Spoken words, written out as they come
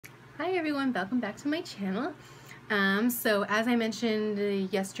Hi everyone, welcome back to my channel. So as I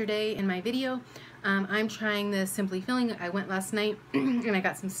mentioned yesterday in my video, I'm trying the Simply Feeling. I went last night and I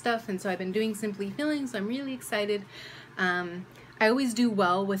got some stuff, and so I've been doing Simply Feeling, so I'm really excited. I always do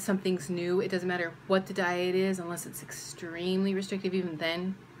well with something's new. It doesn't matter what the diet is, unless it's extremely restrictive. Even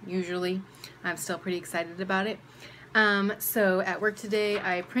then, usually, I'm still pretty excited about it. So at work today,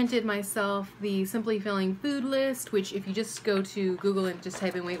 I printed myself the Simply Feeling food list, which if you just go to Google and just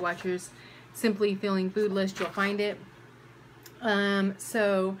type in Weight Watchers Simply Feeling food list, you'll find it.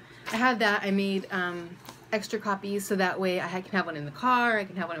 So I have that. I made extra copies so that way I can have one in the car, I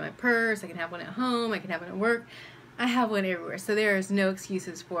can have one in my purse, I can have one at home, I can have one at work. I have one everywhere, so there's no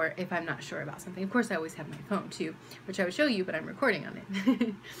excuses for if I'm not sure about something. Of course, I always have my phone too, which I would show you, but I'm recording on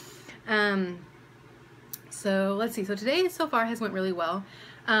it. So let's see. So today so far has went really well.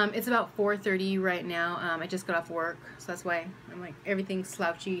 It's about 4:30 right now. I just got off work, so that's why I'm like everything's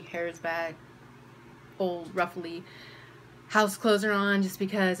slouchy, hair is back, old, ruffly. House clothes are on just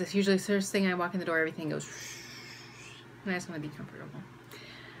because it's usually the first thing I walk in the door, everything goes, and I just want to be comfortable.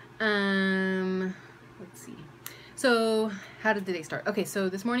 Let's see. So how did the day start? Okay, so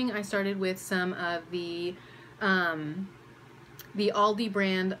this morning I started with some of the Aldi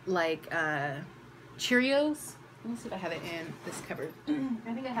brand Cheerios. Let me see if I have it in this cupboard.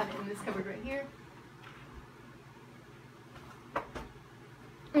 I think I have it in this cupboard right here.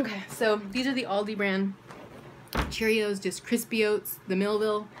 Okay, so these are the Aldi brand Cheerios, just crispy oats, the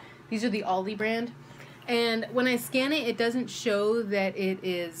Millville. These are the Aldi brand. And when I scan it, it doesn't show that it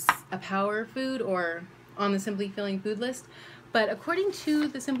is a power food or on the Simply Feeling food list. But according to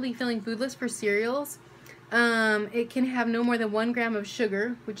the Simply Feeling food list for cereals, it can have no more than 1 gram of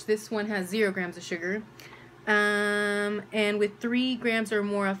sugar, which this one has 0 grams of sugar, and with 3 grams or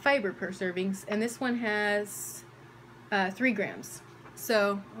more of fiber per servings, and this one has 3 grams.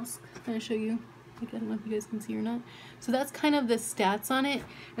 So I'll kind of show you. I don't know if you guys can see or not. So that's kind of the stats on it,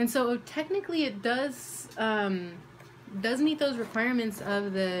 and so technically it does meet those requirements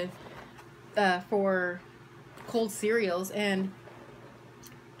of the for cold cereals, and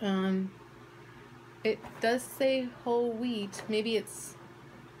it does say whole wheat. Maybe it's,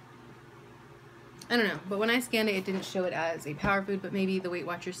 I don't know, but when I scanned it, it didn't show it as a power food, but maybe the Weight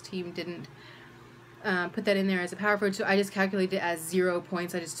Watchers team didn't put that in there as a power food, so I just calculated it as 0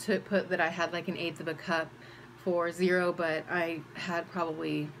 points. I just put that I had like 1/8 of a cup for 0, but I had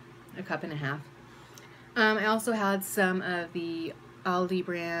probably a cup and a half. I also had some of the Aldi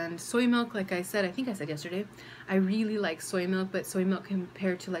brand soy milk. Like I said, I think I said yesterday, I really like soy milk, but soy milk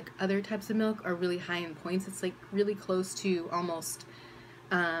compared to like other types of milk are really high in points. It's like really close to almost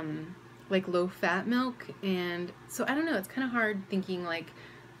like low fat milk, and so I don't know, it's kind of hard thinking like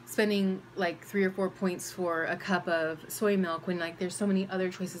spending like 3 or 4 points for a cup of soy milk when like there's so many other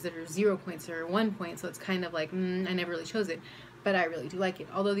choices that are 0 points or 1 point, so it's kind of like I never really chose it, but I really do like it.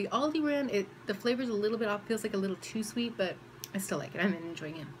 Although the Aldi brand, the flavor's a little bit off, feels like a little too sweet, but I still like it. I'm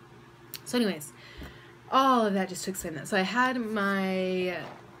enjoying it. So anyways, all of that just to explain that. So I had my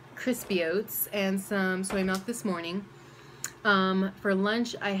crispy oats and some soy milk this morning. For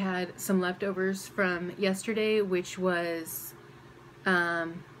lunch, I had some leftovers from yesterday, which was,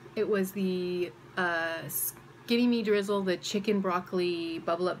 it was the Skinny Me Drizzle, the chicken broccoli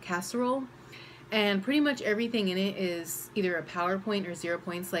bubble up casserole. And pretty much everything in it is either a power point or 0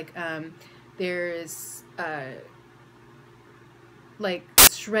 points. Like, there's, like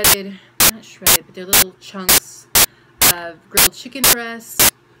shredded, not shredded, but they're little chunks of grilled chicken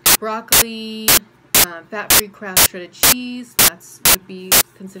breast, broccoli, fat-free Kraft shredded cheese. That's would be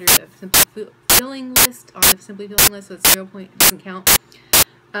considered a Simply Feeling list on the Simply Feeling list, so it's 0 point, it doesn't count.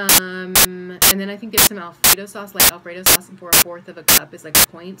 And then I think there's some Alfredo sauce, like Alfredo sauce, and for 1/4 of a cup is like a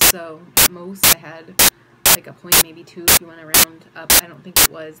point. So at most I had like a point, maybe 2 if you want to round up. I don't think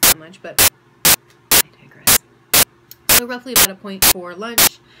it was that much, but I digress. So roughly about a point for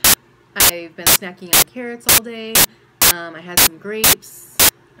lunch. I've been snacking on carrots all day. I had some grapes.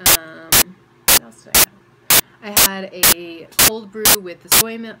 What else did I have? I had a cold brew with the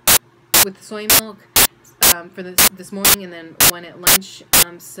soy milk. For this morning, and then one at lunch.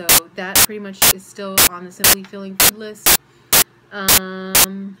 So that pretty much is still on the Simply Feeling food list.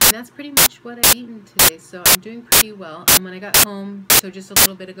 And that's pretty much what I've eaten today. So I'm doing pretty well. When I got home, so just a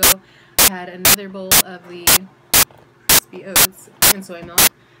little bit ago, I had another bowl of the crispy oats and soy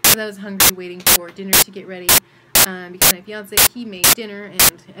milk because I was hungry, waiting for dinner to get ready. Because my fiance, he made dinner,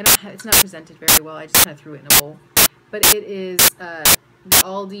 and it's not presented very well. I just kind of threw it in a bowl. But it is the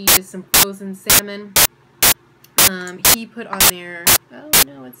Aldi, just some frozen salmon. He put on there, oh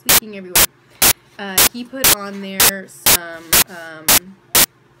no, it's leaking everywhere. He put on there some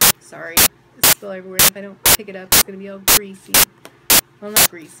sorry. It's spill everywhere. If I don't pick it up, it's going to be all greasy. Well, not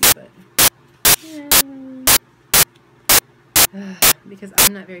greasy, but... Yeah. Because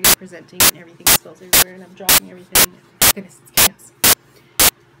I'm not very good at presenting and everything spills everywhere and I'm dropping everything. Goodness, it's chaos.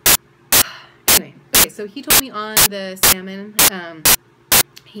 Anyway, okay, so he told me on the salmon,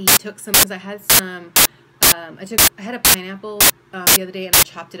 he took some, because I had some, I had a pineapple the other day and I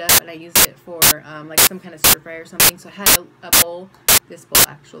chopped it up and I used it for like some kind of stir fry or something. So I had a bowl, this bowl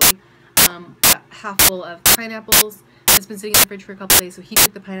actually, half full of pineapples. It's been sitting in the fridge for a couple days, so he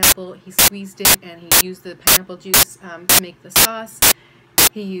took the pineapple, he squeezed it, and he used the pineapple juice to make the sauce.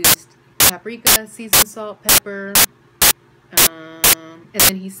 He used paprika, seasoned salt, pepper, and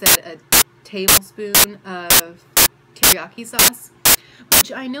then he said a tablespoon of teriyaki sauce,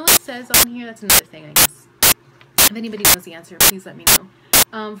 which I know it says on here. That's another thing, I guess. If anybody knows the answer, please let me know.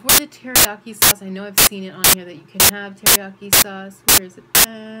 For the teriyaki sauce, I know I've seen it on here that you can have teriyaki sauce. Where is it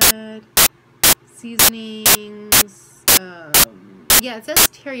at? Seasonings. Yeah, it says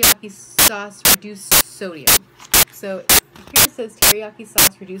teriyaki sauce reduced sodium. So here it says teriyaki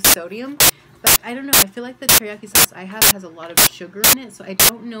sauce reduced sodium, but I don't know. I feel like the teriyaki sauce I have has a lot of sugar in it, so I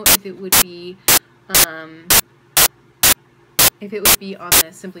don't know if it would be on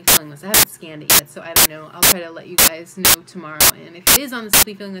the Simply Feeling list. I haven't scanned it yet, so I don't know. I'll try to let you guys know tomorrow. And if it is on the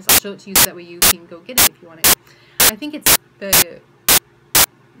Simply Feeling list, I'll show it to you so that way you can go get it if you want it. I think it's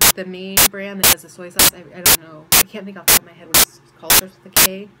the main brand that does the soy sauce. I don't know. I can't think off the top of my head what it's called. Starts with a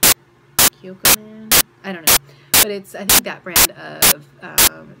K. Kyoko Man? I don't know. But it's, I think, that brand of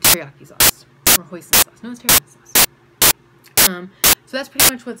teriyaki sauce. Or hoisin sauce. No, it's teriyaki sauce. So that's pretty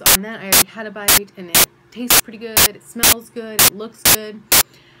much what's on that. I already had a bite and it tastes pretty good. It smells good. It looks good.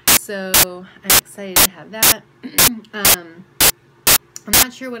 So I'm excited to have that. I'm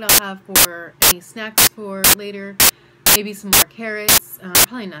not sure what I'll have for any snacks for later. Maybe some more carrots.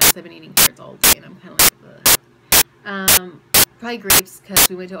 Probably not, because I've been eating carrots all day and I'm kind of like, probably grapes, because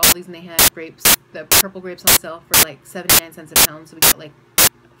we went to Aldi's and they had grapes, the purple grapes on sale for like 79 cents a pound. So we got like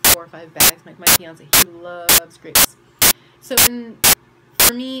 4 or 5 bags. My fiance, he loves grapes. So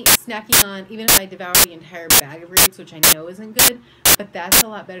for me, snacking on, even if I devour the entire bag of grapes, which I know isn't good, but that's a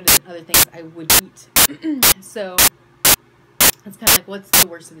lot better than other things I would eat. So it's kind of like, what's the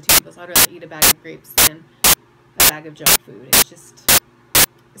worst of the two evils? I'd rather eat a bag of grapes than a bag of junk food. It's just,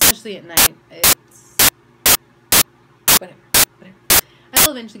 especially at night, it's whatever. I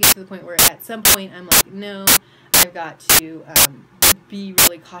will eventually get to the point where at some point I'm like, no, I've got to be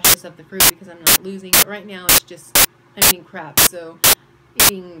really cautious of the fruit because I'm not losing. But right now it's just, I'm eating crap. So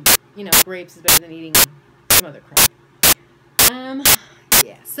eating, you know, grapes is better than eating some other crap.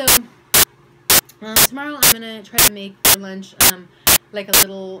 Yeah, so tomorrow I'm going to try to make for lunch like a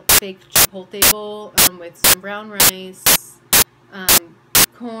little fake chipotle bowl with some brown rice,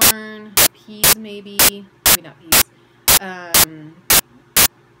 corn, peas maybe not peas.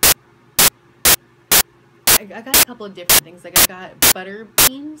 I got a couple of different things. Like I got butter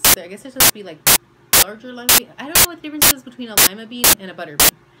beans. So I guess they're supposed to be like larger lima bean. I don't know what the difference is between a lima bean and a butter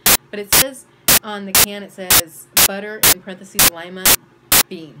bean. But it says on the can, it says butter in parentheses lima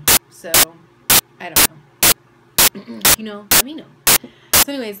bean. So I don't know. If you know, let me know.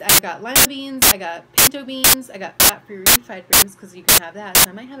 So anyways, I got lima beans, I got pinto beans, I got fat-free refried beans because you can have that. So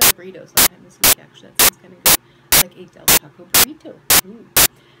I might have a burrito sometime this week. Actually, that sounds kind of good. Like a Del Taco burrito. Ooh.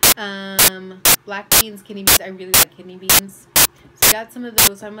 Black beans, kidney beans. I really like kidney beans. So I got some of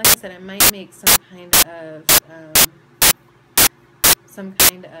those. Like I said, I might make some kind of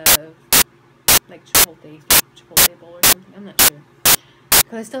like chipotle bowl or something. I'm not sure.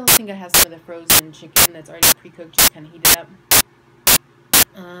 Because I still think I have some of the frozen chicken that's already pre-cooked, just kind of heated up.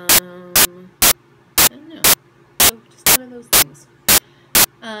 I don't know. So just one of those things.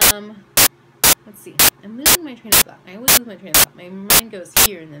 Let's see. I'm losing my train of thought. I always lose my train of thought. My mind goes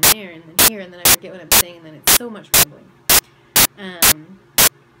here and then there and then here and then I forget what I'm saying and then it's so much rambling.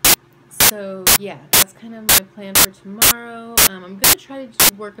 So yeah, that's kind of my plan for tomorrow. I'm going to try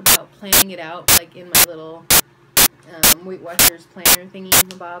to work about planning it out like in my little Weight Watchers planner thingy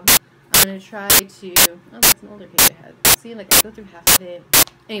bob. I'm going to try to, oh that's an older page I had. See, like I go through half of it.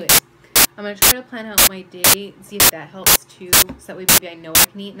 Anyways. I'm going to try to plan out my day and see if that helps too. So that way maybe I know I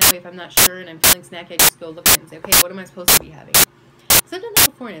can eat. And that way if I'm not sure and I'm feeling snacky, I just go look at it and say, okay, what am I supposed to be having? So I've done that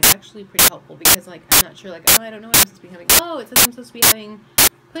before and it's actually pretty helpful because like I'm not sure, like, oh, I don't know what I'm supposed to be having. Oh, it says I'm supposed to be having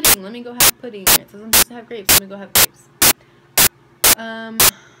pudding. Let me go have pudding. It says I'm supposed to have grapes. Let me go have grapes.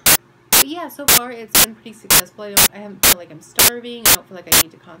 But yeah, so far it's been pretty successful. I haven't felt like I'm starving. I don't feel like I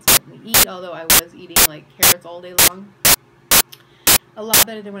need to constantly eat, although I was eating like carrots all day long. a lot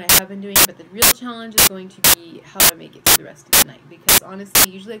better than what I have been doing, but the real challenge is going to be how to make it through the rest of the night, because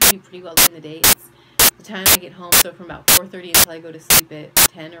honestly, usually I can do pretty well during the day. It's the time I get home, so from about 4:30 until I go to sleep at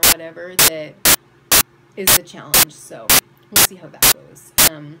 10 or whatever, that is the challenge, so we'll see how that goes.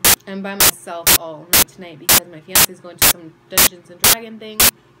 I'm by myself all night tonight because my fiance is going to some Dungeons and Dragon thing,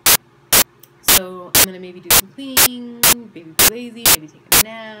 so I'm going to maybe do some cleaning, maybe be lazy, maybe take a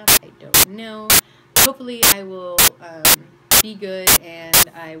nap, I don't know. Hopefully I will be good,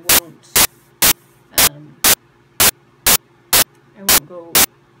 and I won't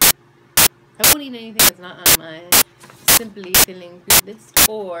eat anything that's not on my simply feeling good list,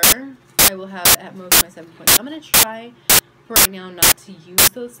 or I will have at most my 7 points. I'm going to try for right now not to use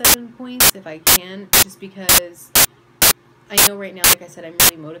those 7 points if I can, just because I know right now, like I said, I'm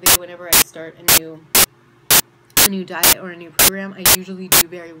really motivated whenever I start a new diet or a new program. I usually do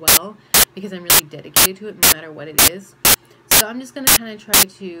very well because I'm really dedicated to it no matter what it is. So I'm just going to kind of try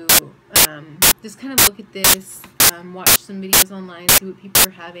to just kind of look at this, watch some videos online, see what people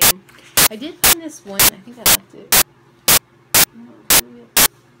are having. I did find this one, I think I left it.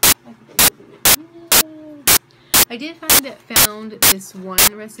 I did found this one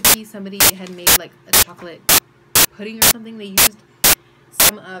recipe. Somebody had made like a chocolate pudding or something. They used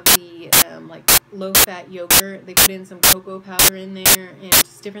some of the like low-fat yogurt. They put in some cocoa powder in there and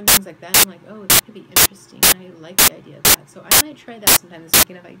just different things like that. I'm like, oh, that could be interesting. I like the idea of that. So I might try that sometime this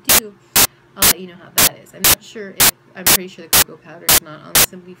weekend. If I do, I'll let you know how that is. I'm not sure if, I'm pretty sure the cocoa powder is not on the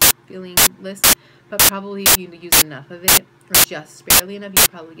Simply Feeling list, but probably if you use enough of it, or just barely enough, you'll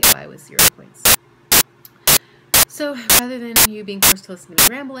probably get by with 0 points. So rather than you being forced to listen to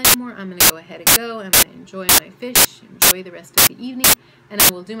me ramble anymore, I'm going to go ahead and go. I'm going to enjoy my fish, enjoy the rest of the evening, and I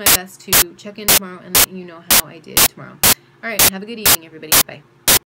will do my best to check in tomorrow and let you know how I did tomorrow. All right, have a good evening, everybody. Bye.